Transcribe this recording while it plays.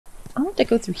I want to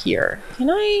go through here. Can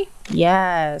I?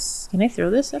 Yes. Can I throw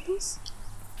this at this?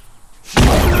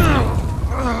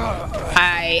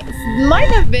 I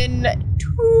might have been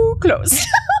too close.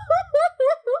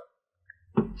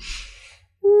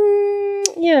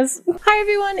 Yes. Hi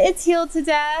everyone, it's Healed to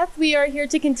Death. We are here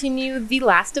to continue The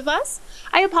Last of Us.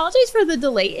 I apologize for the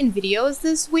delay in videos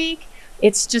this week.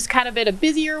 It's just kind of been a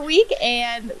busier week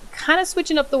and kind of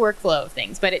switching up the workflow of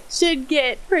things, but it should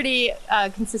get pretty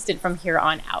consistent from here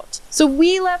on out. So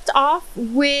we left off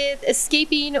with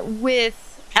escaping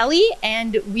with Ellie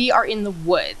and we are in the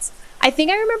woods. I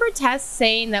think I remember Tess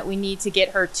saying that we need to get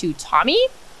her to Tommy.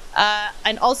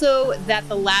 And also that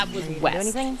the lab was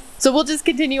west. So we'll just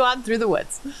continue on through the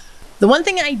woods. The one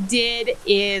thing I did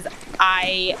is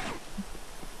I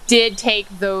did take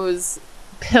those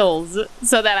pills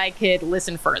so that I could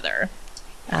listen further.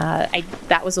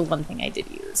 That was the one thing I did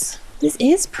use. This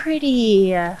is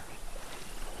pretty.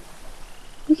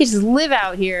 We could just live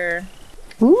out here.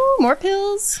 Ooh, more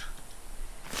pills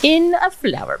in a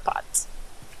flower pot.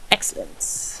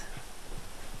 Excellent.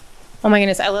 Oh my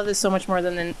goodness, I love this so much more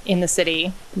than in the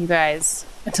city, you guys.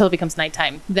 Until it becomes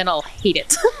nighttime. Then I'll hate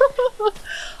it.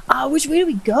 Which way do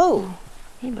we go?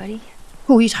 Hey, buddy.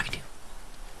 Who are you talking to?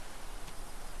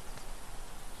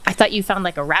 I thought you found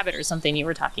like a rabbit or something you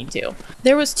were talking to.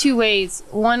 There was two ways.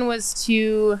 One was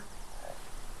to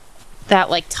that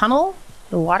like tunnel,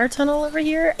 the water tunnel over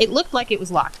here. It looked like it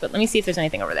was locked, but let me see if there's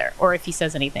anything over there or if he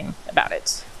says anything about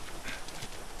it.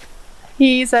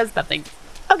 He says nothing.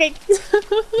 Okay.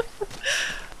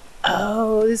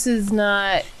 Oh, this is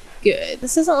not good.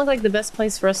 This doesn't look like the best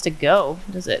place for us to go,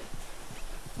 does it?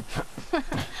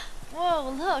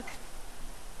 Whoa, look.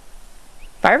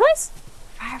 Fireflies?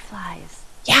 Fireflies.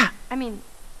 Yeah. I mean,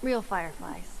 real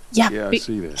fireflies. Yeah. Yeah, I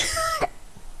see that.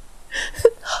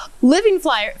 Living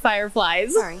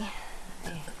fireflies. Sorry.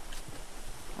 I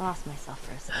lost myself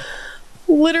for a second.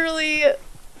 Literally,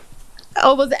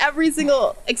 almost every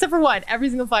single, except for one, every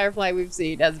single firefly we've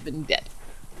seen has been dead.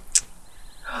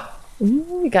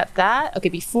 Ooh, we got that. Okay,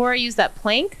 before I use that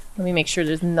plank, let me make sure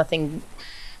there's nothing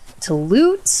to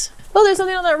loot. Oh, there's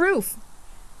something on that roof.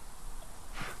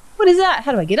 What is that?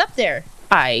 How do I get up there?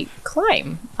 I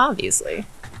climb, obviously.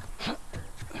 Let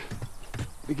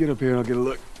me get up here and I'll get a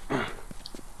look.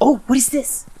 Oh, what is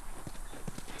this?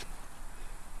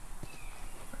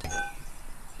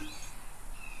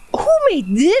 Who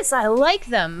made this? I like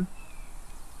them.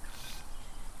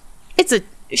 It's a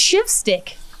shiv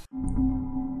stick.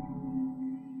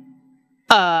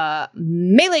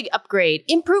 Melee upgrade.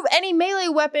 Improve any melee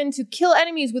weapon to kill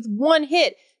enemies with one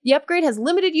hit. The upgrade has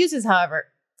limited uses, however.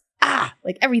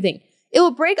 Like everything. It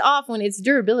will break off when its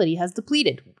durability has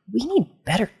depleted. We need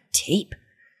better tape.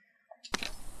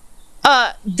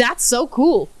 That's so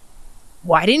cool.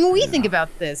 Why didn't we think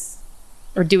about this?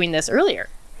 Or doing this earlier?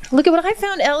 Look at what I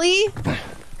found, Ellie.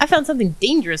 I found something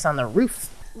dangerous on the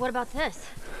roof. What about this?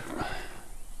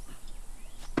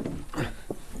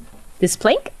 This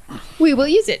plank? We will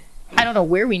use it. I don't know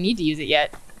where we need to use it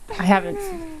yet. I haven't.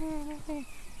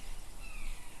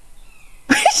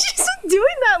 She's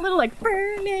doing that little like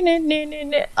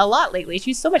a lot lately.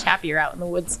 She's so much happier out in the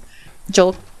woods.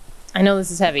 Joel, I know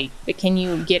this is heavy, but can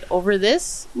you get over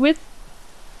this with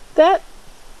that?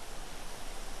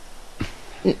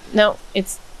 No,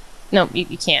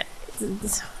 you can't.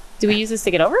 Do we use this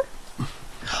to get over?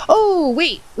 Oh,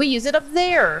 wait, we use it up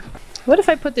there. What if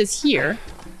I put this here?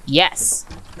 Yes.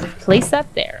 Place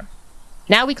that there.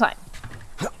 Now we climb.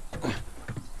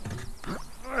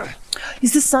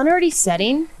 Is the sun already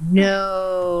setting?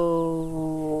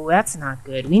 No, that's not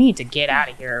good. We need to get out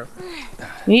of here.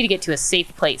 We need to get to a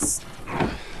safe place.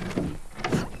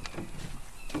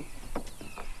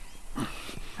 I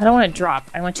don't want to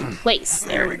drop. I want to place.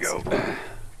 There we go.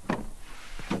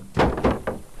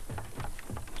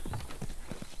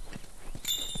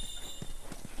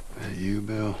 That you,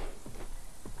 Bill?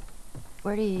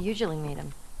 Where do you usually meet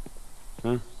him?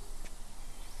 Huh?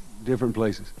 Different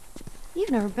places.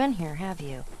 You've never been here, have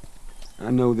you?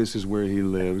 I know this is where he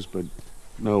lives, but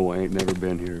no, I ain't never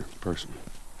been here personally.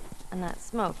 And that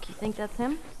smoke, you think that's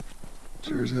him?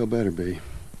 Sure as hell better be.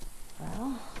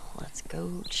 Well, let's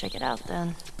go check it out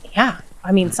then. Yeah,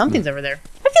 I mean, something's over there.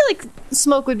 I feel like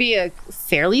smoke would be a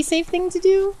fairly safe thing to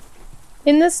do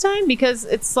in this time because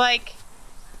it's like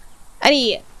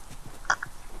any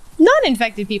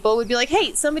non-infected people would be like,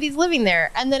 hey, somebody's living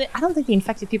there. And then I don't think the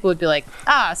infected people would be like,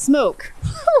 smoke.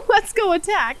 Let's go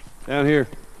attack. Down here.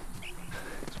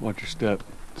 Just watch your step.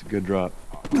 It's a good drop.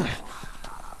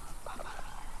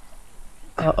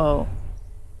 Uh-oh.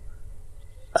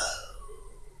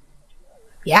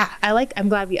 Yeah, I'm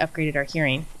glad we upgraded our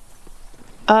hearing.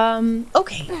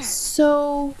 Okay,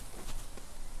 so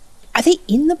are they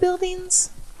in the buildings?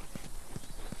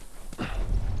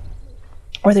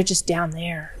 Or they're just down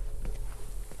there?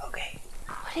 Okay.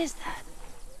 What is that?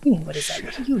 What do you mean, what is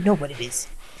that? You know what it is.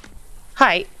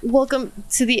 Hi, welcome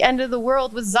to the end of the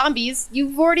world with zombies.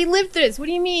 You've already lived this. What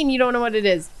do you mean you don't know what it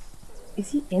is?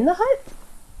 Is he in the hut?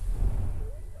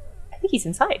 I think he's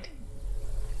inside.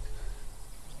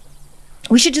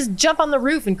 We should just jump on the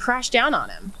roof and crash down on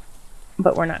him.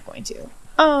 But we're not going to.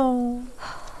 Oh.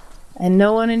 And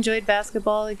no one enjoyed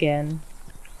basketball again.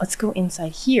 Let's go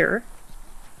inside here.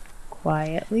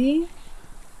 Quietly.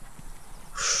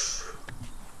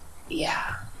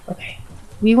 Yeah. Okay.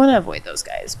 We want to avoid those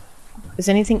guys. Is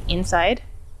anything inside?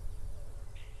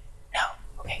 No.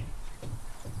 Okay.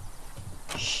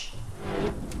 Shh.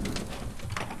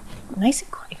 Nice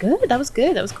and quiet. Good. That was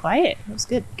good. That was quiet. That was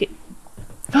good. Get.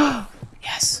 Oh,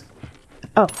 yes.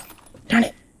 Oh, darn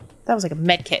it. That was like a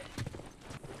med kit.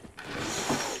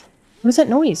 What is that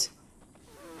noise?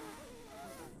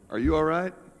 Are you all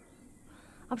right?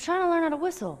 I'm trying to learn how to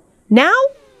whistle. Now?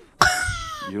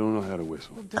 You don't know how to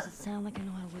whistle. Well, does it sound like I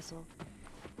know how to whistle?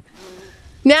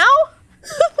 Now?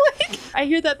 Like, I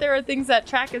hear that there are things that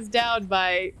track us down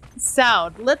by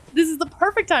sound. This is the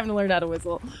perfect time to learn how to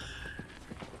whistle.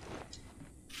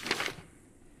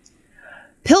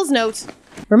 Pills note.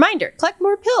 Reminder, collect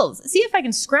more pills. See if I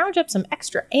can scrounge up some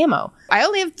extra ammo. I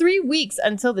only have 3 weeks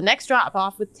until the next drop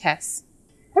off with Tess.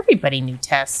 Everybody knew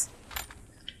Tess.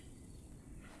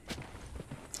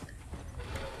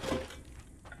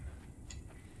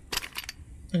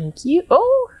 Thank you.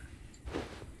 Oh!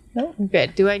 No, I'm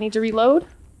good. Do I need to reload?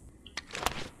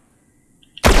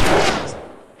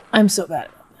 I'm so bad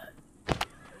about that.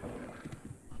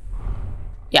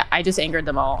 Yeah, I just angered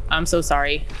them all. I'm so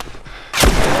sorry.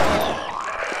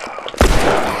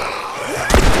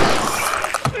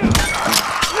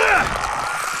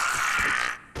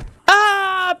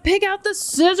 Ah! Pick out the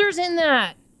scissors in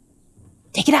that!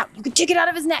 Take it out. You can take it out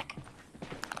of his neck.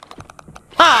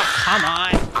 Oh, come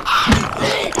on.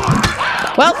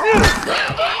 Well.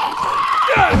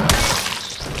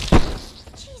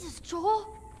 Jesus, Joel.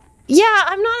 Yeah,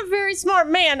 I'm not a very smart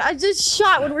man. I just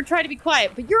shot when we're trying to be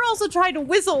quiet, but you're also trying to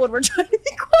whistle when we're trying to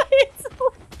be quiet.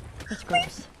 So That's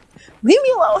gross. leave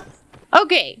me alone.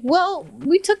 Okay, well,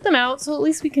 we took them out, so at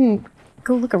least we can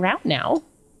go look around now.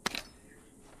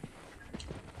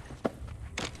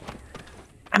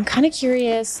 I'm kind of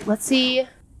curious. Let's see.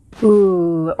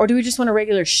 Ooh, or do we just want a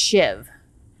regular shiv?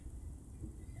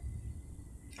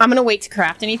 I'm gonna wait to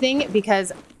craft anything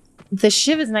because the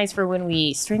shiv is nice for when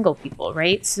we strangle people,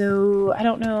 right? So I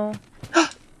don't know.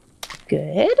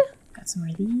 Good. Got some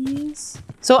more of these.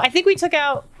 So I think we took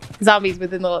out zombies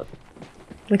within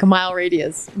like a mile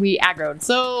radius. We aggroed,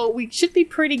 so we should be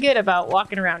pretty good about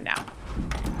walking around now.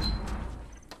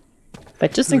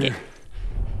 But just in case.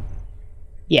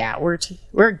 Yeah, we're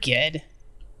good.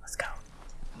 Let's go.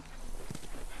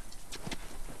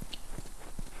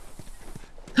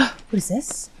 What is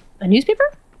this? A newspaper?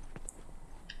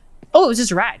 Oh, it was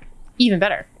just a rag. Even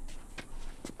better.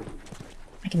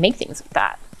 I can make things with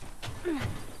that.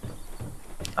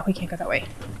 Oh, we can't go that way.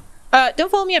 Don't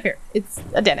follow me up here. It's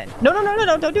a dead end. No,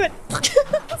 don't do it.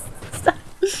 Stop.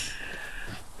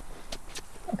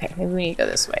 Okay, maybe we need to go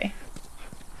this way.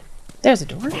 There's a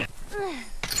door.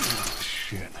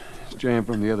 Shit. It's jammed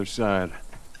from the other side. Here,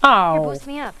 Oh. boost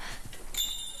me up.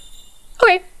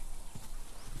 Okay.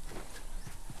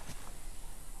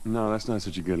 No, that's not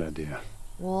such a good idea.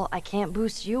 Well, I can't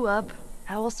boost you up.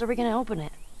 How else are we gonna open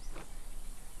it?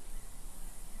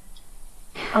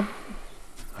 All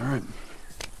right.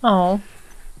 Oh.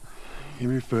 Give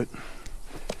me your foot.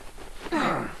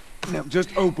 Now,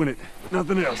 just open it.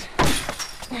 Nothing else.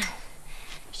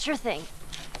 Sure thing.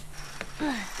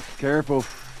 Careful.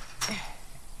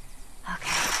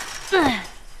 Okay.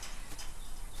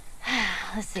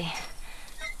 Let's see.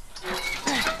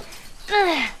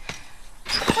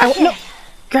 No.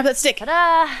 Grab that stick.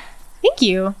 Ta-da! Thank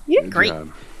you. You did Good great.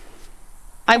 job.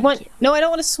 No, I don't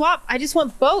want to swap. I just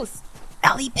want both.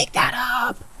 Ellie, pick that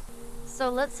up. So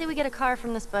let's say we get a car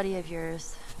from this buddy of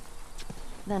yours.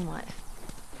 Then what?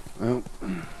 Well,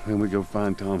 then we go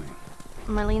find Tommy.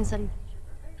 Marlene said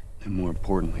And more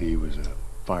importantly, he was a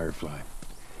firefly.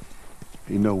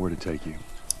 He'd know where to take you.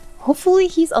 Hopefully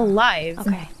he's alive.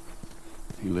 okay.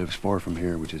 He lives far from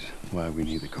here, which is why we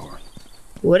need the car.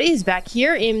 What is back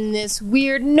here in this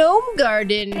weird gnome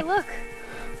garden? Hey, look.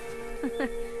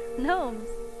 Gnomes.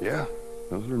 Yeah,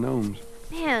 those are gnomes.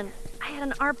 Man, I had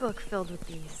an art book filled with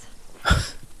these.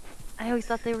 I always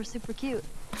thought they were super cute.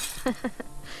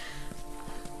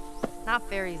 Not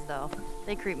fairies, though.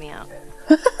 They creep me out.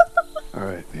 All All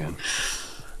right, then.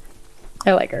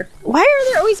 I like her. Why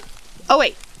are there always... Oh,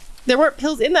 wait. There weren't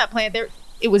pills in that plant.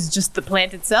 It was just the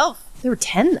plant itself. There were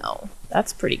 10, though.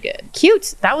 That's pretty good.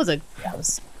 Cute. That was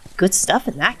good stuff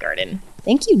in that garden.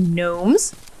 Thank you,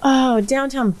 gnomes. Oh,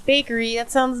 downtown bakery. That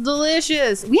sounds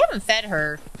delicious. We haven't fed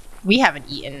her. We haven't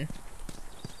eaten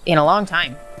in a long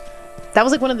time. That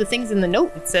was like one of the things in the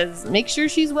note. It says, make sure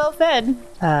she's well fed.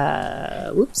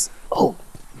 Whoops. Oh,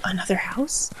 another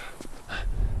house?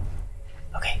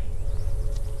 Okay.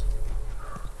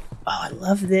 Oh, I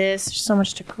love this. There's so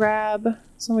much to grab.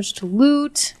 So much to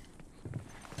loot.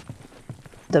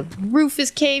 The roof is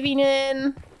caving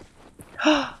in.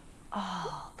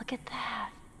 Oh, look at that.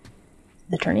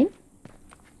 The turning?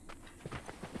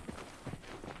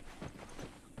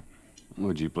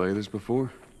 Would you play this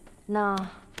before? No.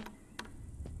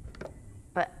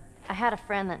 But I had a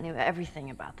friend that knew everything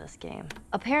about this game.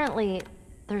 Apparently,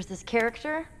 there's this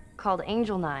character called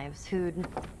Angel Knives who'd...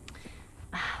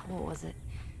 What was it?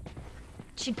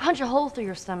 She'd punch a hole through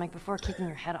your stomach before kicking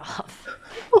your head off.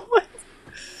 What?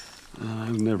 I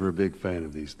was never a big fan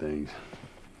of these things.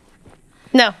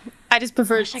 No, I just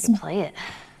prefer I wish I could play it.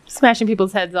 smashing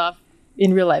people's heads off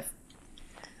in real life.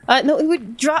 No, it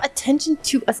would draw attention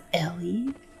to us,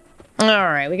 Ellie. All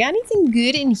right, we got anything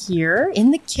good in here?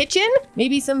 In the kitchen?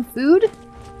 Maybe some food?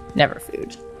 Never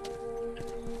food.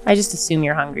 I just assume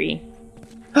you're hungry.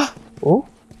 Oh.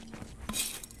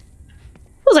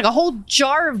 It was like a whole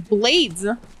jar of blades.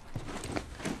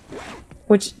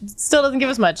 Which still doesn't give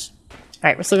us much. All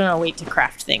right, we're still gonna wait to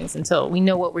craft things until we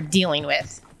know what we're dealing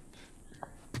with.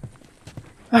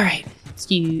 All right,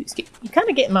 excuse. You kind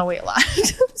of get in my way a lot.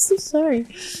 I'm so sorry.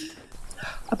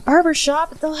 A barber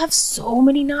shop, they'll have so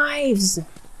many knives.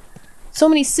 So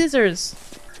many scissors.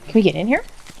 Can we get in here?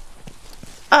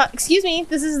 Excuse me,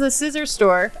 this is the scissor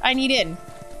store. I need in.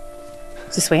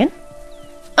 Is this way in?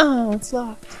 Oh, it's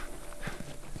locked.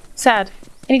 Sad.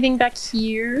 Anything back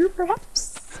here,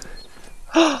 perhaps?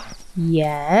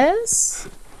 Yes.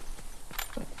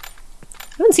 I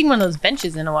haven't seen one of those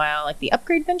benches in a while, like the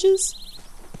upgrade benches.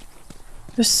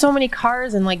 There's so many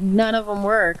cars and like none of them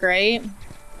work, right?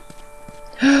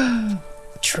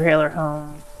 Trailer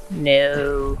home.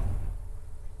 No.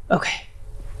 Okay.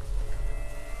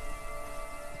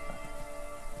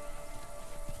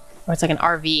 Or it's like an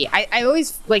RV. I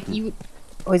always like you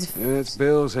always. Yeah, it's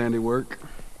Bill's handiwork.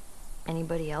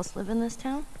 Anybody else live in this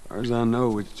town? As far as I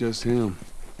know, it's just him.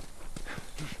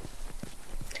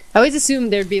 I always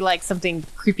assumed there'd be like something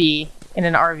creepy in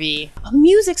an RV. A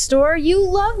music store? You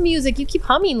love music. You keep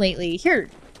humming lately. Here,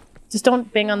 just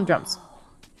don't bang on the drums.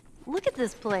 Look at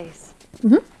this place.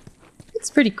 Mm-hmm. It's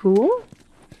pretty cool.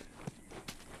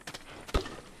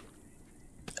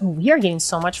 Oh, we are getting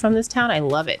so much from this town. I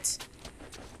love it.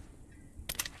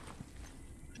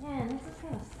 Man, this is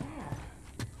kind of sad.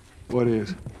 What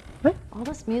is? What? All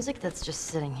this music that's just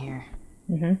sitting here.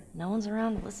 Mm-hmm. No one's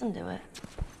around to listen to it.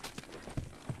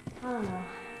 I don't know.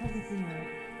 Doesn't seem right.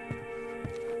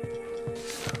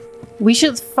 We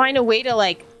should find a way to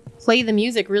like play the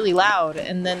music really loud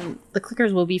and then the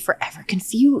clickers will be forever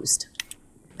confused.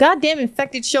 Goddamn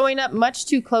infected showing up much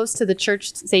too close to the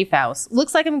church safe house.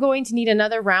 Looks like I'm going to need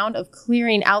another round of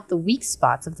clearing out the weak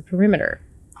spots of the perimeter.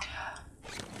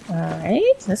 All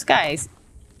right, this guy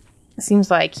seems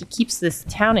like he keeps this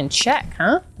town in check,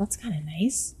 huh? That's kind of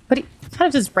nice. But he kind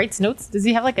of just writes notes. Does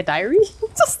he have like a diary?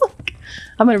 Just like,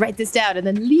 I'm gonna write this down and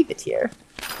then leave it here.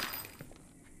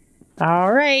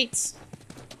 All right.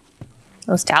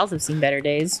 Those towels have seen better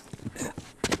days.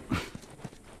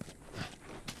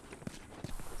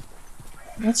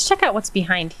 Let's check out what's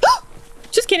behind.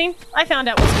 Just kidding. I found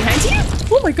out what's behind here.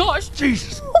 Oh my gosh.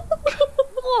 Jesus!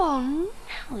 Oh,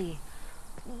 Nelly.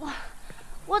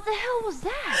 What the hell was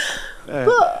that?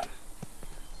 That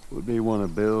would be one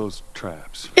of Bill's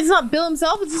traps. It's not Bill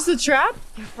himself. It's just a trap.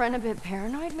 Your friend a bit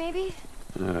paranoid, maybe?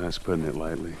 That's putting it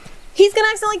lightly. He's gonna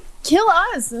accidentally kill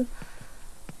us.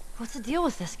 What's the deal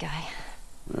with this guy?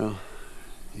 Well,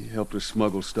 he helped us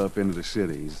smuggle stuff into the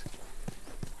cities.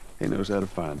 He knows how to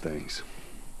find things.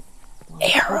 Well, I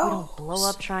hope we Arrows. don't blow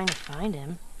up trying to find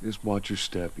him. Just watch your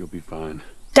step, you'll be fine.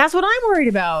 That's what I'm worried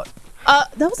about.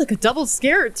 That was like a double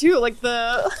scare too. Like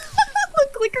the the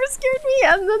clicker scared me,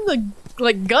 and then the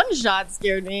like gunshot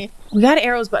scared me. We got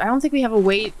arrows, but I don't think we have a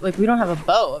way. Like we don't have a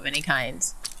bow of any kind.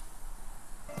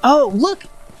 Oh look!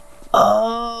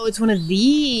 Oh, it's one of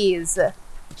these.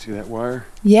 See that wire?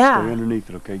 Yeah. Stay underneath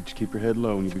it, okay? Just keep your head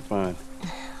low and you'll be fine.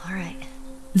 All right.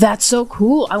 That's so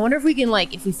cool. I wonder if we can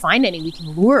like, if we find any, we can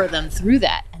lure them through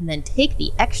that and then take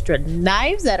the extra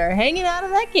knives that are hanging out of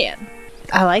that can.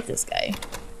 I like this guy.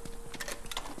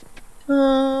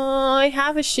 I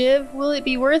have a shiv. Will it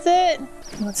be worth it?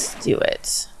 Let's do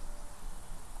it.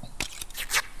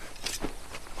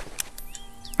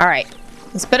 Alright.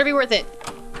 This better be worth it.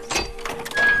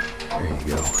 There you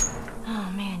go.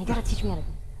 Oh man, you gotta teach me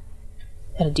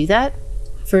How to do that?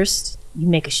 First, you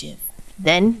make a shiv.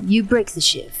 Then, you break the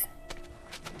shiv.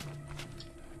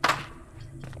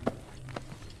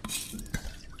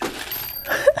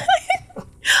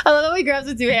 I love how he grabs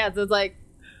with two hands. It's like,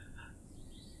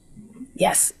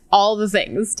 yes, all the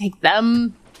things. Take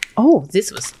them. Oh,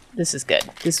 this is good.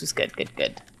 This was good,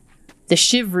 good. The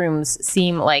shiv rooms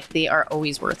seem like they are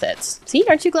always worth it. See,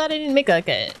 aren't you glad I didn't make like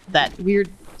that weird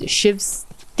shiv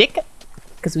stick?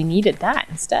 Because we needed that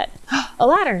instead. A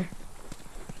ladder.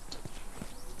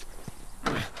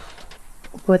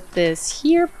 Put this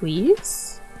here,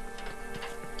 please.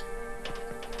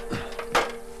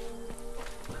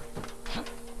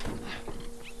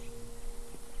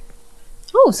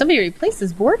 Oh, somebody replaced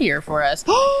this board here for us.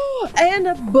 And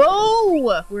a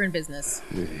bow! We're in business.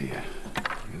 Yeah. Look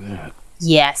at that.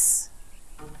 Yes.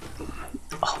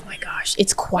 Oh my gosh,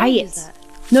 it's quiet. Is that?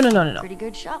 No. Pretty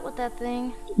good shot with that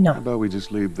thing. How about we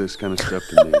just leave this kind of stuff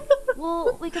to me?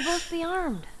 Well, we could both be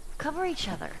armed. Cover each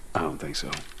other. I don't think so.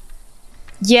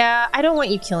 Yeah, I don't want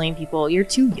you killing people. You're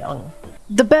too young.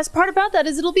 The best part about that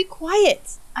is it'll be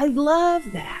quiet. I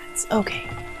love that. Okay.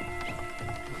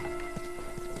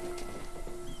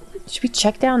 Should we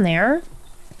check down there?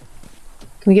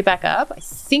 Can we get back up? I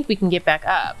think we can get back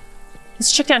up.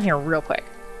 Let's check down here real quick.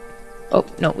 Oh,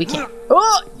 no, we can't.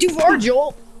 Oh, too far,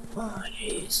 Joel. Oh,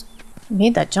 jeez.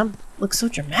 Made that jump look so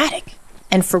dramatic.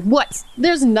 And for what?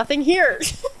 There's nothing here.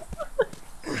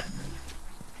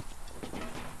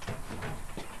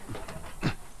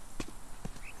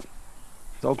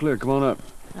 It's all clear. Come on up.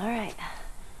 All right.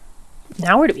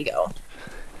 Now where do we go?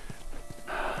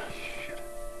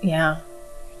 Yeah.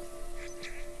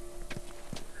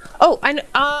 Oh, I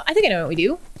think I know what we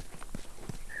do.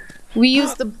 We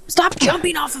use the... Stop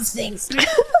jumping off of things! I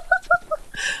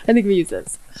think we use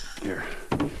this. Here.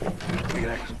 We can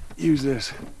actually use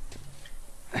this.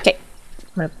 Okay.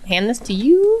 I'm gonna hand this to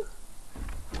you.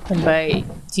 And by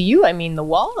to you, I mean the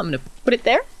wall. I'm gonna put it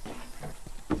there.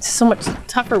 It's so much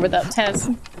tougher without Tess.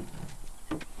 I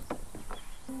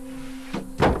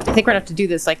think we're gonna have to do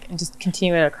this, like, and just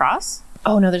continue it across.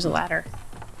 Oh no, there's a ladder.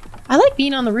 I like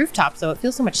being on the rooftop, though. It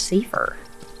feels so much safer.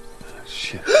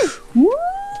 Shit. Woo!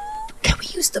 Can we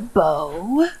use the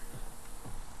bow?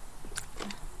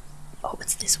 Oh,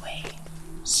 it's this way.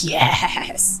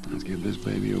 Yes! Let's give this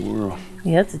baby a whirl.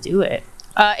 Yeah, let's do it.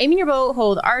 Aiming your bow,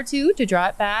 hold R2 to draw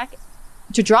it back.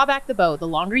 To draw back the bow, the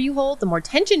longer you hold, the more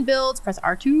tension builds. Press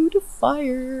R2 to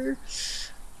fire.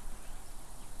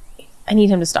 I need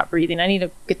him to stop breathing. I need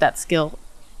to get that skill.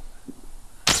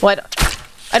 Well,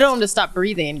 I don't want him to stop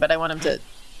breathing, but I want him to...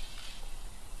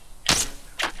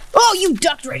 Oh, you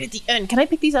ducked right at the end. Can I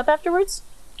pick these up afterwards?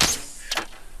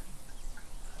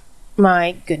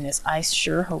 My goodness, I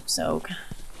sure hope so.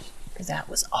 Because that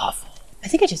was awful. I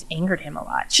think I just angered him a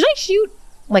lot. Should I shoot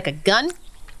like a gun?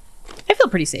 I feel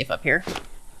pretty safe up here.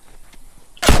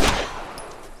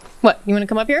 What? You want to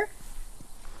come up here?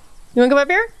 You want to come up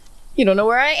here? You don't know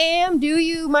where I am, do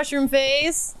you, mushroom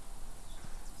face?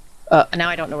 Now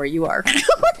I don't know where you are. Where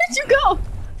did you go?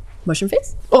 Mushroom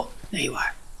face? Oh, there you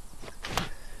are.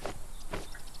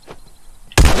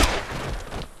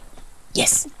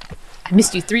 Yes. I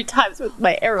missed you 3 times with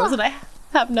my arrows and I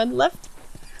have none left.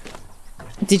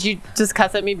 Did you just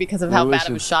cuss at me because of how bad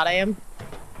of a shot I am?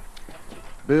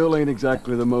 Bill ain't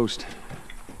exactly the most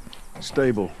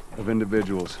stable of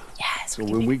individuals. Yes. So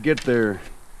when we get there,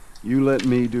 you let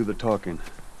me do the talking.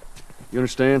 You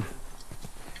understand?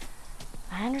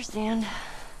 I understand.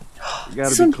 You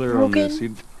gotta be clear on this.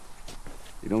 He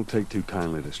don't take too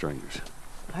kindly to strangers.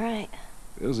 All right.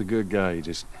 Bill's a good guy. He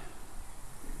just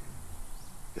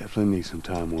definitely needs some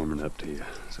time warming up to you.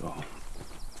 So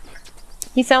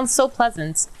He sounds so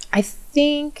pleasant. I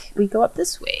think we go up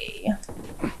this way.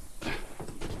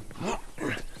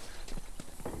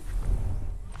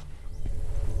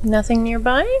 Nothing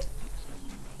nearby?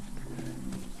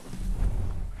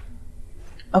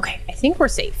 Okay, I think we're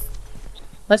safe.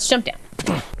 Let's jump down.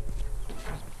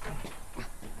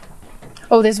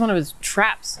 Oh, there's one of his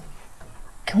traps.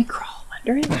 Can we crawl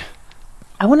under it?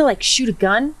 I want to, like, shoot a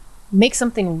gun, make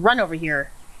something run over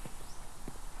here.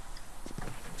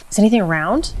 Is anything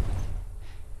around?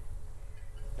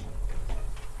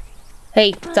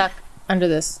 Hey, duck under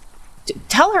this.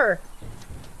 Tell her.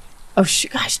 Oh,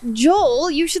 gosh,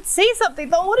 Joel, you should say something,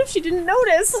 though. What if she didn't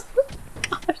notice?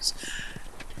 Gosh.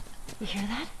 You hear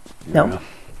that? No. Yeah.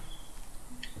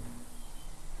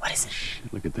 What is it?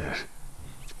 Look at this.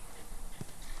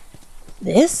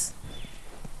 This?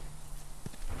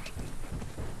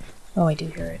 Oh, I do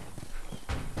hear it.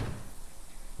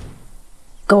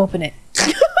 Go open it.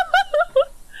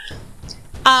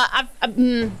 I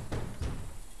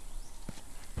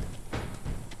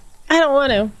don't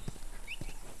want to.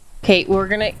 Okay, we're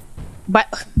gonna... But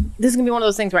this is gonna be one of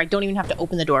those things where I don't even have to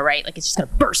open the door, right? Like, it's just gonna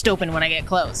burst open when I get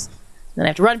close. Then I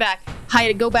have to run back, hide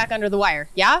it, go back under the wire.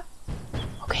 Yeah?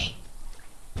 Okay.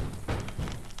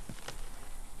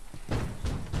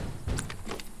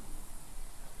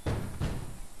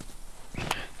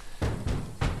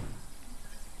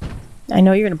 I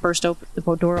know you're gonna burst open the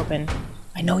door open.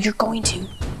 I know you're going to.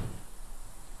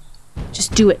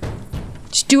 Just do it.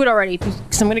 Just do it already,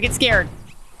 because I'm gonna get scared.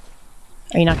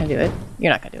 Are you not gonna do it?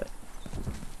 You're not gonna do it.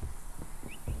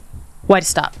 Why'd it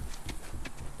stop?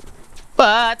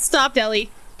 But stopped, Ellie.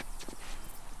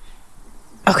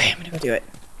 Okay, I'm gonna go do it.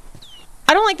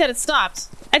 I don't like that it stopped.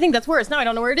 I think that's worse. Now I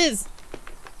don't know where it is.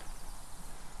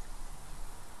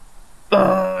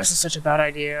 Oh, this is such a bad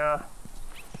idea.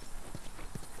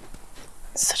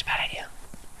 It's such a bad idea.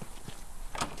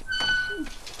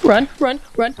 Run, run,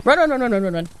 run, run, run, run, run, run,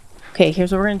 run, run. Okay,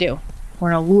 here's what we're gonna do.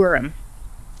 We're gonna lure him.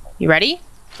 You ready?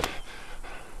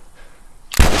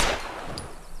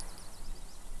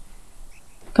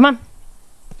 Come on.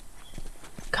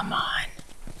 Come on.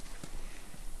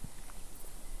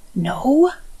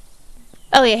 No?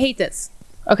 Ellie, I hate this.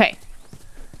 Okay.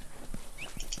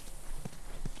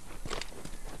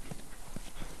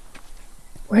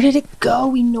 Where did it go?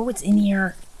 We know it's in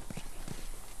here.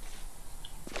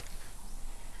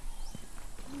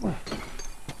 Okay.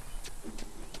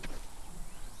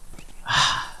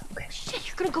 Shit,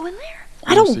 you're gonna go in there?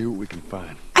 I don't see what we can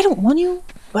find. I don't want you,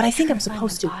 but I think I'm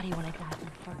supposed to. Body when I got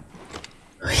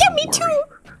there. Yeah, me too.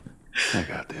 I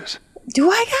got this. Do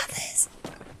I got this?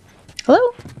 Hello?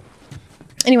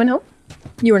 Anyone home?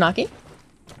 You were knocking?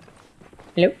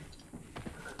 Hello?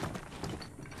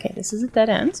 Okay, this is a dead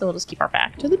end, so we'll just keep our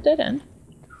back to the dead end.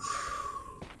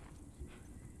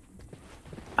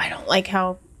 I don't like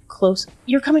how close...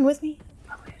 You're coming with me?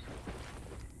 Okay.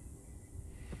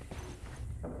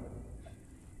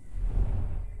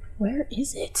 Where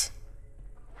is it?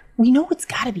 We know it's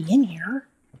gotta be in here.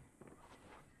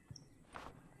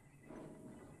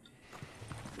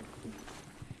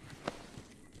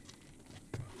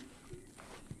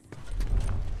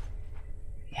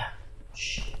 Yeah.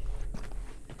 Shh.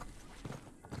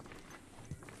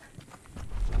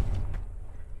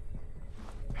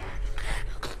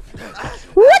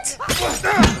 What?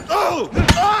 How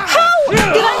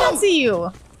did I not see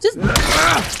you? Just...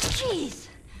 Jeez.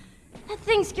 That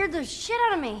thing scared the shit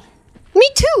out of me. Me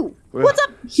too. Well- What's up?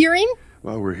 Hearing?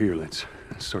 While we're here, let's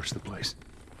search the place.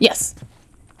 Yes.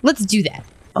 Let's do that.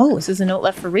 Oh, this is a note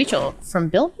left for Rachel. From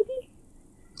Bill, maybe?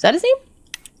 Is that his name?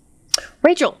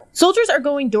 Rachel, soldiers are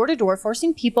going door to door,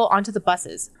 forcing people onto the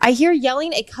buses. I hear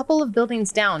yelling a couple of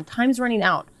buildings down. Time's running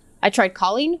out. I tried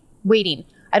calling, waiting.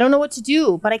 I don't know what to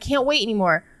do, but I can't wait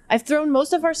anymore. I've thrown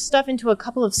most of our stuff into a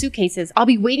couple of suitcases. I'll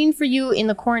be waiting for you in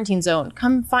the quarantine zone.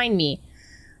 Come find me.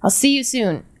 I'll see you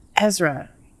soon. Ezra.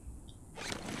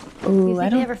 Ooh, You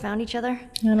think they ever found each other?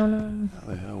 I don't know. How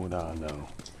the hell would I know?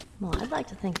 Well, I'd like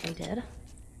to think they did.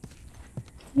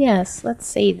 Yes, let's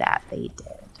say that they did.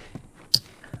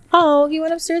 Oh, he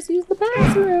went upstairs to use the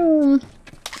bathroom.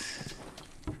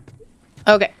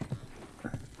 Okay.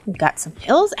 We've got some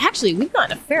pills. Actually, we've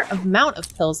gotten a fair amount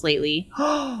of pills lately.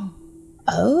 Oh,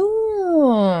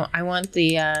 I want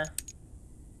the, I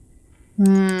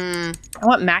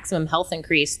want maximum health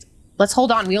increased. Let's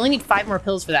hold on. We only need 5 more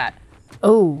pills for that.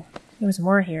 Oh, there was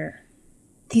more here.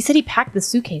 He said he packed the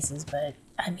suitcases, but,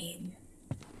 I mean...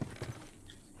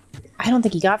 I don't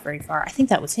think he got very far. I think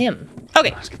that was him.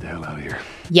 Okay. Let's get the hell out of here.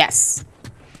 Yes.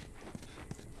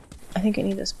 I think I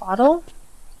need this bottle.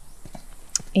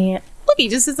 And look, he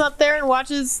just sits up there and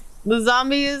watches the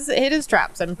zombies hit his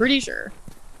traps, I'm pretty sure.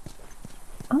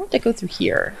 I want to go through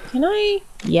here. Can I?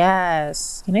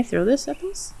 Yes. Can I throw this at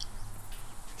this?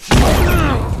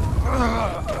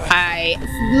 I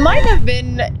might have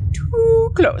been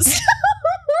too close.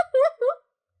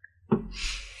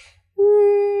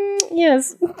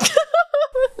 Yes.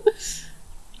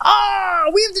 Ah,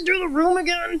 we have to do the room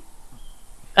again.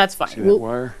 That's fine. See that We'll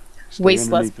wire? Stay waste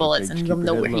less underneath it, bullets okay? and Just you'll keep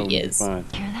know your where head low he and is. you're fine.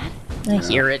 Hear that? I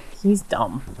hear it. He's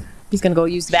dumb. He's gonna go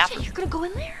use the Shit, bathroom. you're gonna go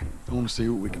in there? I want to see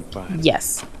what we can find.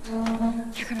 Yes. You're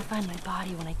gonna find my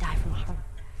body when I die from a heart.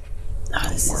 Oh,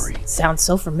 this worry. sounds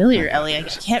so familiar, Ellie. I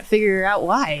can't figure out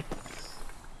why.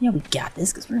 Yeah, we got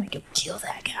this because we're gonna go kill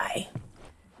that guy.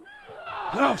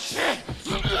 Oh, shit!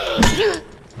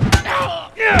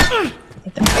 I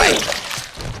think that's right.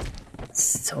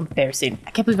 So embarrassing.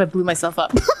 I can't believe I blew myself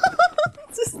up.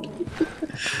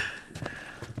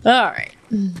 Alright.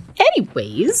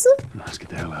 Anyways. Let's get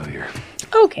the hell out of here.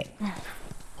 Okay.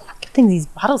 Good thing these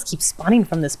bottles keep spawning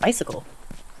from this bicycle.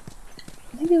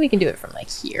 Maybe we can do it from like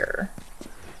here.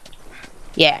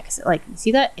 Yeah, because like, you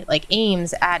see that? It like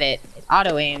aims at it. It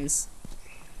auto aims.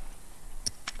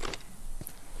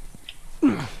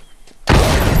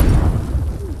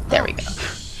 There we go.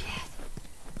 Shit.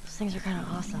 Those things are kind of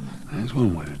awesome. There's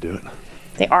one way to do it.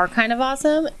 They are kind of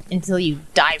awesome until you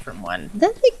die from one.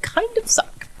 Then they kind of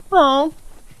suck. Oh,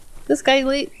 this guy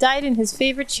died in his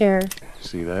favorite chair.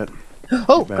 See that?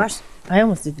 Oh gosh, I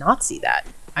almost did not see that.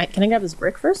 Can I grab this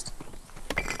brick first?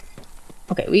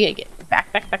 Okay, we gotta get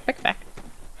back.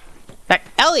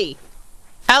 Ellie!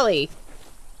 Ellie!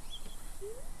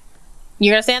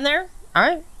 You gonna stand there?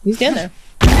 Alright, you stand there.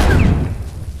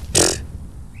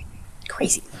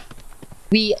 Crazy.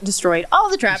 We destroyed all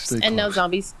the traps, and now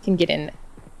zombies can get in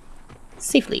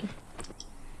safely.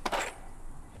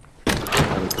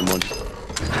 Come on.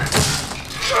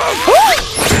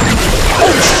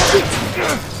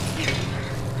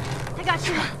 I got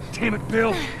you. Damn it,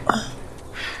 Bill.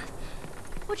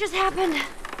 What just happened?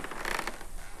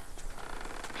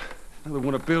 Another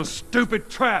one of Bill's stupid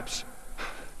traps.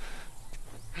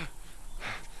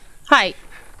 Hi.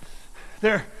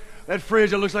 There. That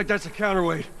fridge, it looks like that's a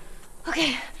counterweight.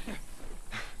 Okay.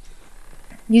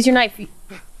 Use your knife.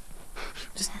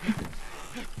 Just...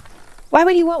 Why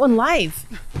would he want one live?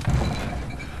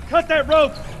 Cut that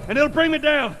rope, and it'll bring me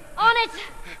down. On it.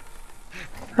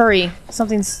 Hurry.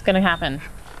 Something's gonna happen.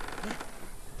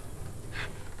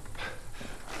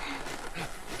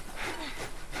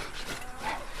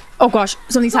 Oh gosh,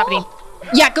 something's happening.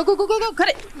 Yeah, go. Cut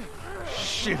it.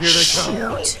 Shit, here they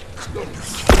come. Shoot.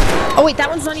 Oh wait, that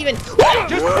one's not even. Just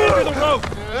hand me the rope.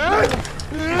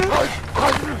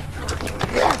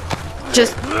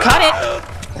 Just cut it.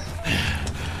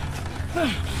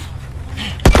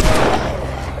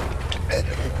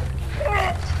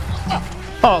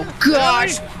 Oh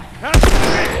gosh.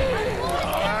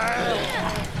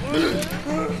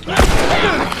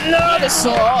 No, the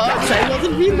swords. I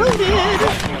wasn't reloaded.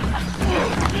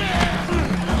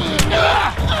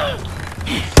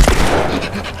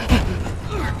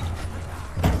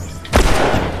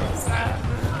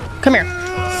 Come here.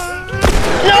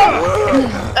 No!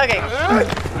 Okay.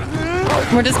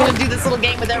 We're just gonna do this little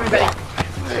game with everybody.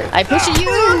 I push at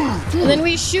you, and then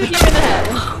we shoot you in the head.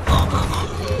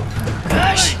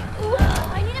 Gosh.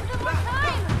 I need a bit more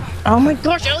time. Oh my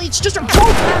gosh, Ellie, it's just a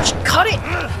rope! Just cut it!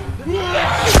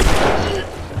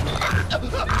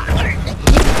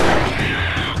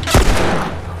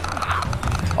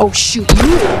 Oh shoot,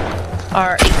 you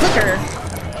are a clicker.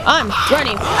 I'm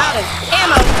running out of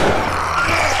ammo.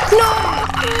 No!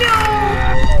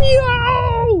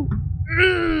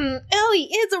 Ellie,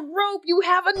 it's a rope. You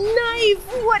have a knife.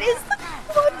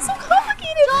 What's so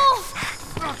complicated?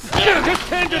 Just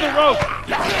hand to the rope.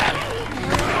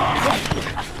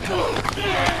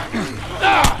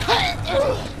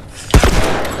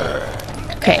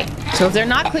 Okay, so if they're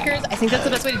not clickers, I think that's the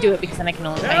best way to do it because then I can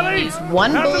only use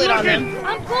one bullet on them.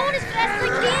 I'm going as fast as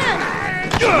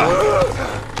I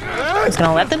I'm just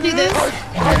gonna let them do this,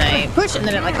 and then I push, and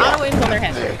then it like auto aims on their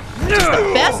head. Which is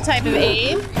the best type of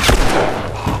aim.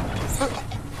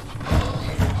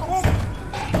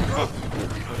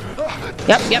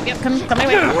 Yep, come my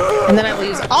way. And then I will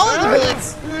use all of the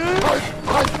bullets.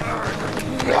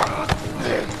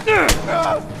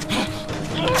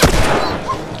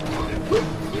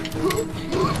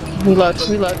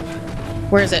 Reload.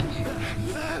 Where is it?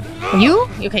 You?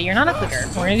 Okay, you're not a clicker.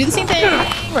 We're gonna do the same thing.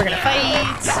 We're gonna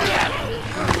fight.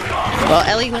 Well,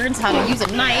 Ellie learns how to use a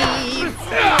knife.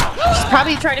 She's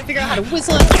probably trying to figure out how to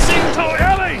whistle at the same time.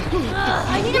 Ellie!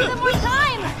 I need a bit more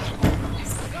time.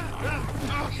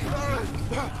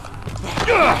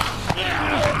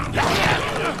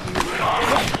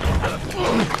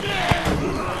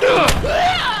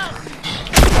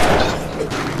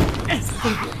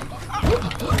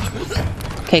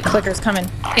 Okay, clicker's coming.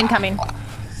 Incoming.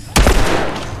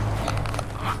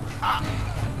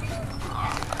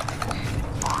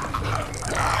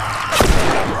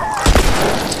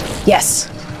 Yes.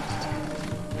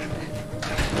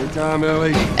 Anytime,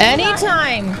 Ellie.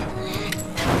 Anytime.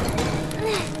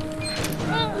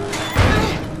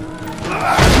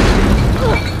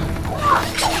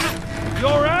 You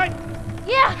all right?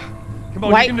 Yeah. Come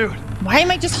on, Why- you can do it. Why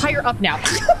am I just higher up now?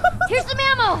 Here's some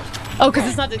ammo. Oh, because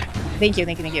it's not. Thank you.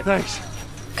 Thanks.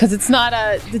 Because it's not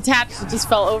detached. It just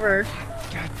fell over.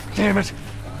 Damn it.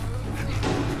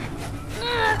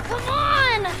 Come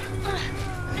on.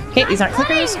 Okay, these aren't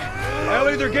clickers.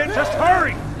 Ellie, they're getting... Just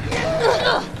hurry!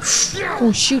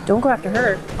 Oh shoot, don't go after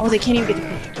her. Oh, they can't even get to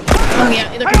her. Oh yeah,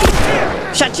 they're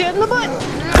gonna shot you in the butt!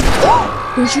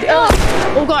 Don't shoot Ellie!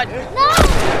 Oh god! No!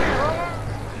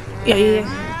 Yeah.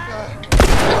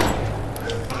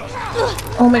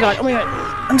 Oh my god,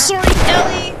 I'm sorry,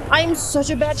 Ellie! I'm such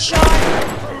a bad shot!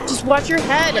 Just watch your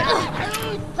head!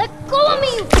 Let go of me,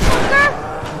 you fucker!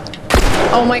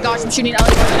 Oh my gosh, I'm shooting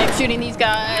Ellie more than I'm shooting these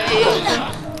guys!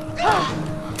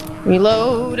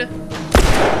 Reload!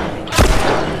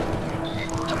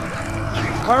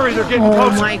 Hurry, they're getting Oh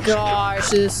closer. my gosh,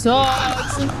 this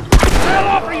sucks! Get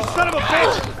off me, you son of a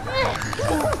bitch!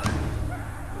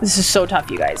 This is so tough,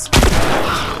 you guys.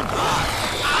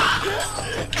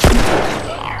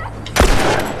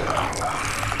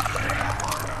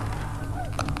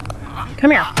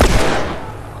 Come here.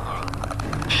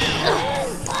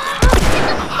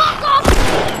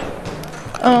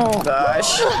 Oh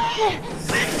gosh.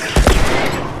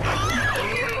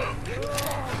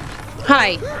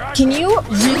 Hi, can you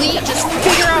really just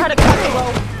figure out how to cut the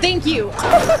rope? Thank you.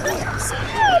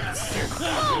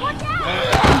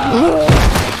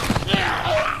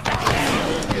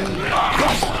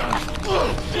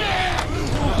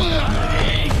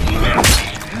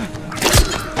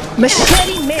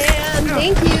 Machete man,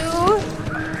 thank you.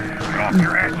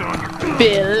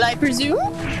 Bill, I presume?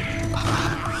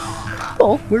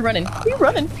 Oh, we're running. We're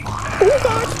running. Oh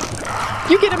gosh.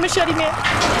 You get a machete man.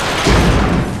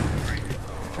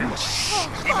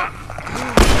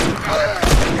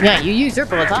 Yeah, you use your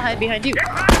bullets. I'll hide behind you.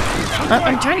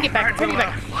 I'm trying to get back. I'm trying to get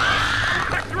back.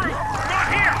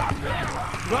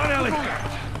 Run, Ellie!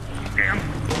 Damn!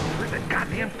 Where's that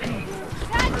goddamn key?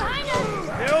 Dad, behind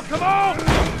us! Bill, come on!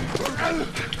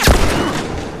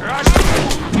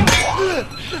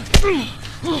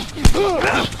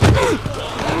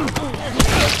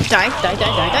 Die.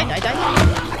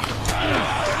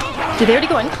 Did they already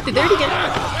go in? Did they already get in?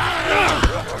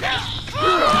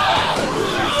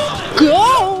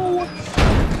 Go!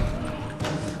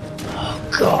 Oh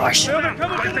gosh. Bill, they're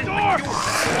coming to the door!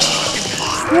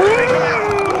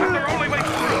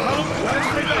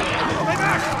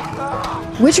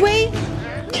 Which way?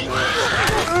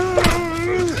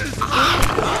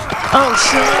 Oh,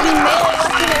 surely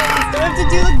man. Do I have to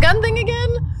do the gun thing again?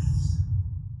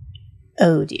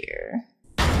 Oh dear.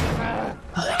 Oh,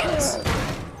 that goodness.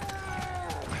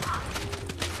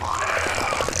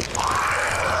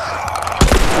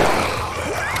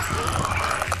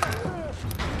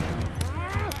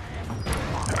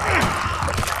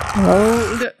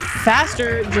 Load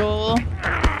faster, Joel.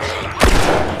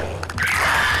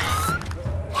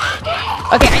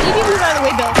 Okay, I need you to move out of the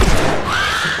way, Bill.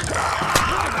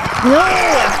 No!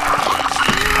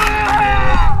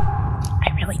 I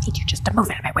really need you just to move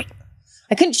out of my way.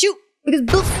 I couldn't shoot because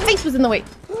Bill's face was in the way.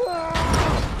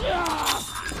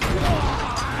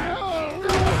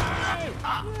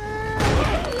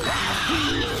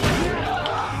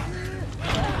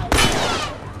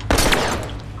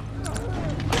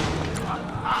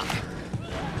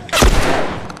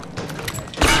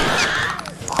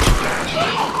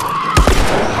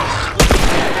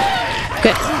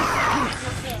 Good.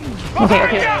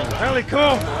 Okay. Ellie, come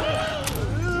on!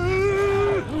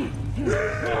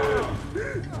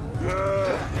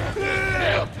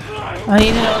 I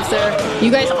need to know if they're...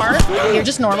 You guys aren't. You're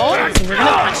just normal. So we're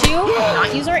gonna punch you,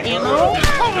 not use our ammo.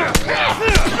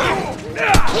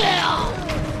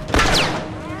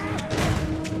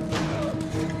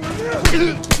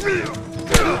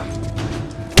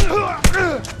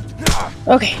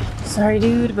 Okay. Sorry,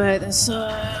 dude, but this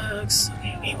sucks.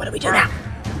 Okay, what do we do now?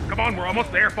 Come on, we're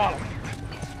almost there. Follow me.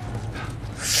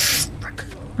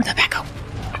 Where'd the bat go?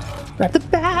 Grab the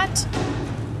bat.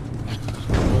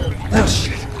 Oh,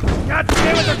 shit. God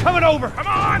damn it, they're coming over! Come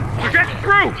on! We're getting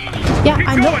through! Yeah, Keep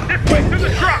I know. going this way to the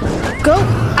truck! Go!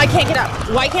 I can't get up.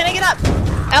 Why can't I get up?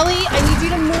 Ellie, I need you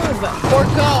to move or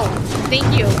go.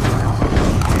 Thank you.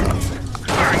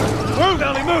 Move,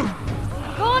 Ellie, move!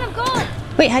 I'm going!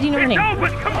 Wait, how do you know her It's name?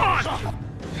 open! Come on!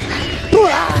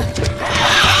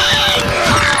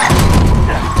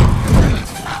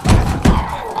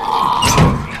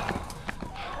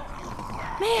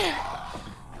 Man,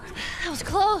 that was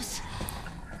close.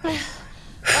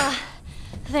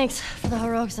 Thanks for the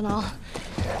heroics and all.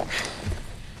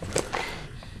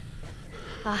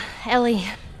 Ellie.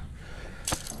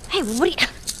 Hey, what are you...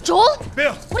 Joel?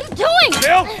 Bill! What are you doing?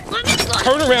 Bill! Let me go.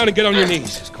 Turn around and get on your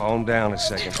knees. Just calm down a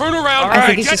second. Turn around I think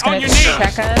and he's get just on gonna your knees.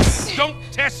 check us Don't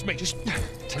test me. Just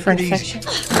for infection.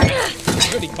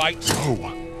 any bites.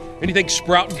 Oh. Anything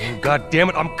sprouting? Oh, God damn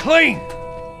it, I'm clean!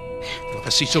 If I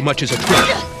see so much as a trick.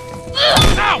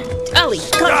 Ow! Ellie,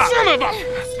 come on. Son of a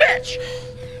bitch!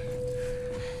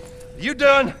 You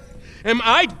done? Am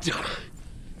I done?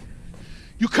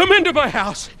 You come into my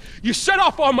house, you set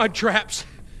off all my traps,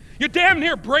 you damn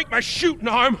near break my shooting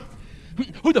arm.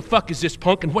 Who the fuck is this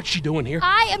punk and what's she doing here?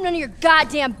 I am none of your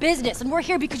goddamn business, and we're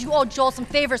here because you owe Joel some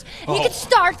favors. And you can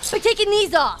start by taking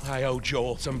these off. I owe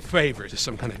Joel some favors. Is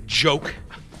some kind of joke?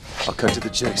 I'll cut to the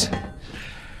chase.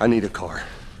 I need a car.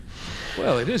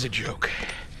 Well, it is a joke.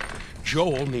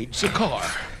 Joel needs a car.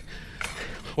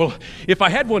 Well, if I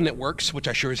had one that works, which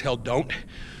I sure as hell don't,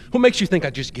 what makes you think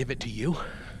I'd just give it to you?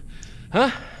 Huh?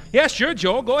 Yeah, sure,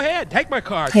 Joel, go ahead. Take my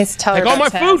car. Yes, tell her Take all my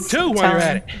about food, Tess. too, while Tell you're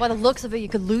him. at it. By the looks of it, you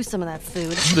could lose some of that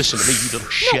food. You listen to me, you little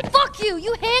shit. No, fuck you!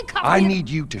 You handcuffed I me. need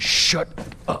you to shut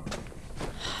up.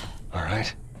 All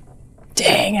right?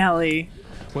 Dang, Ellie.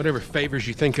 Whatever favors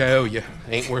you think I owe you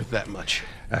ain't worth that much.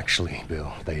 Actually,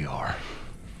 Bill, they are.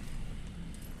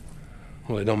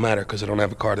 Well, it don't matter, because I don't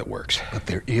have a car that works. But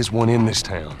there is one in this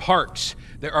town. Parts.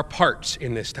 There are parts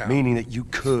in this town. Meaning that you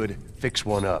could fix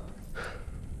one up.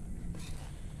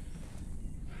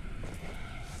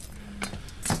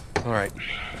 All right.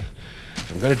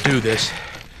 If I'm gonna do this,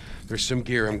 there's some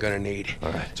gear I'm gonna need.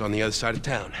 All right. It's on the other side of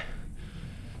town.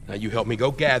 Now you help me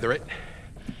go gather it,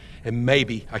 and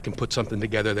maybe I can put something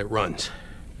together that runs.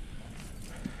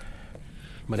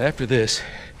 But after this,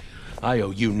 I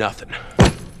owe you nothing.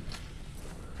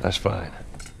 That's fine.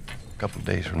 A couple of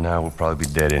days from now, we'll probably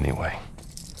be dead anyway.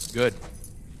 Good.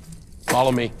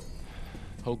 Follow me.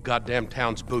 Whole goddamn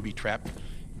town's booby trapped.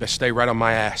 Best stay right on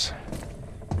my ass.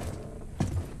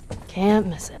 Can't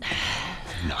miss it.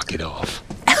 Knock it off.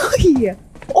 Ellie!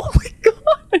 Oh my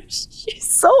gosh, she's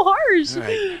so harsh. All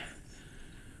right.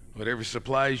 Whatever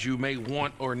supplies you may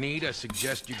want or need, I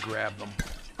suggest you grab them.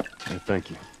 Hey, thank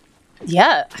you.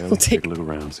 Yeah, Yeah, we'll let's take take a look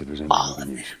around, see if there's all anything of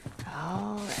we can it.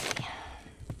 use. Alrighty.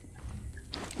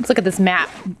 Let's look at this map.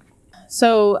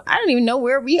 So I don't even know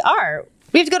where we are.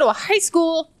 We have to go to a high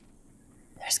school.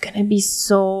 There's gonna be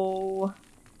so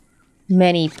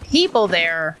many people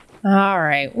there. All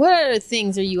right, what other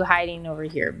things are you hiding over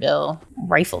here, Bill?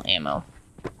 Rifle ammo.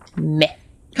 Meh.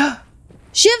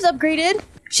 Shiv's upgraded.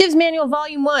 Shiv's Manual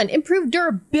Volume 1. Improved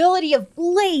durability of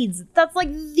blades. That's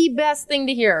like the best thing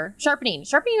to hear. Sharpening.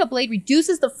 Sharpening a blade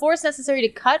reduces the force necessary to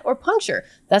cut or puncture,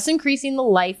 thus increasing the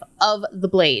life of the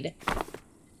blade.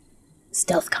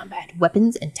 Stealth combat,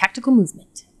 weapons, and tactical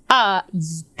movement.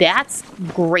 That's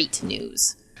great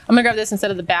news. I'm gonna grab this instead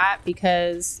of the bat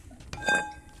because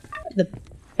the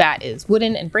bat is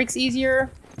wooden and breaks easier.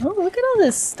 Oh, look at all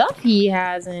this stuff he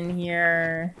has in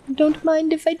here. Don't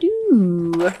mind if I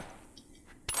do.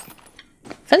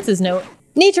 Fences note.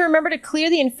 Need to remember to clear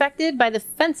the infected by the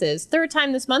fences. Third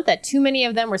time this month that too many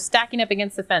of them were stacking up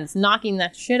against the fence, knocking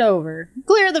that shit over.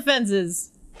 Clear the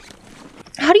fences.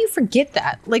 How do you forget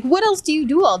that? Like, what else do you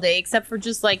do all day except for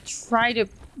just, like, try to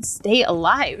stay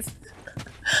alive?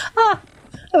 I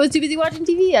was too busy watching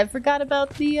TV. I forgot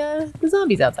about the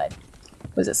zombies outside.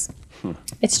 What is this?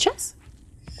 It's chess.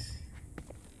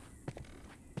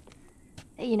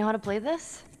 Hey, you know how to play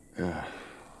this? Yeah,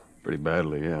 pretty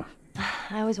badly, yeah.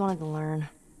 I always wanted to learn.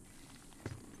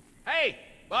 Hey,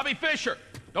 Bobby Fischer,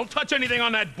 don't touch anything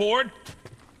on that board.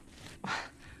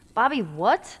 Bobby,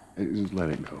 what? Hey, just let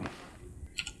it go.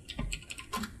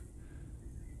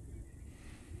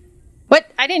 What?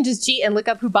 I didn't just cheat and look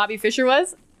up who Bobby Fischer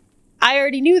was. I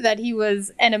already knew that he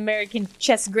was an American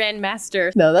chess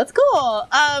grandmaster. No, that's cool.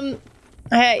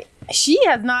 She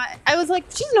has not. I was like,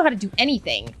 she doesn't know how to do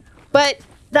anything, but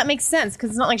that makes sense because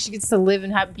it's not like she gets to live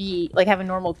and have a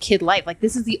normal kid life. Like,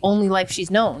 this is the only life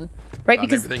she's known, right? Found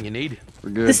Because everything you need. We're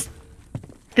good.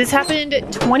 this happened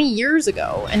 20 years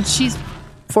ago, and she's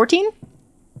 14.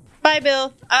 Bye,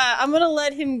 Bill. I'm going to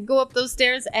let him go up those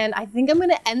stairs, and I think I'm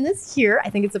going to end this here. I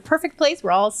think it's a perfect place.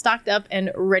 We're all stocked up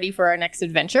and ready for our next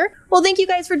adventure. Well, thank you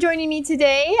guys for joining me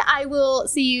today. I will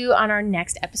see you on our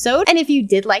next episode. And if you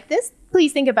did like this,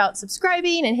 please think about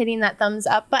subscribing and hitting that thumbs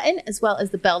up button, as well as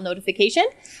the bell notification.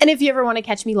 And if you ever want to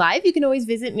catch me live, you can always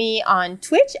visit me on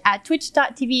Twitch at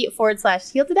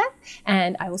twitch.tv/healtodeath.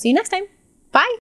 And I will see you next time.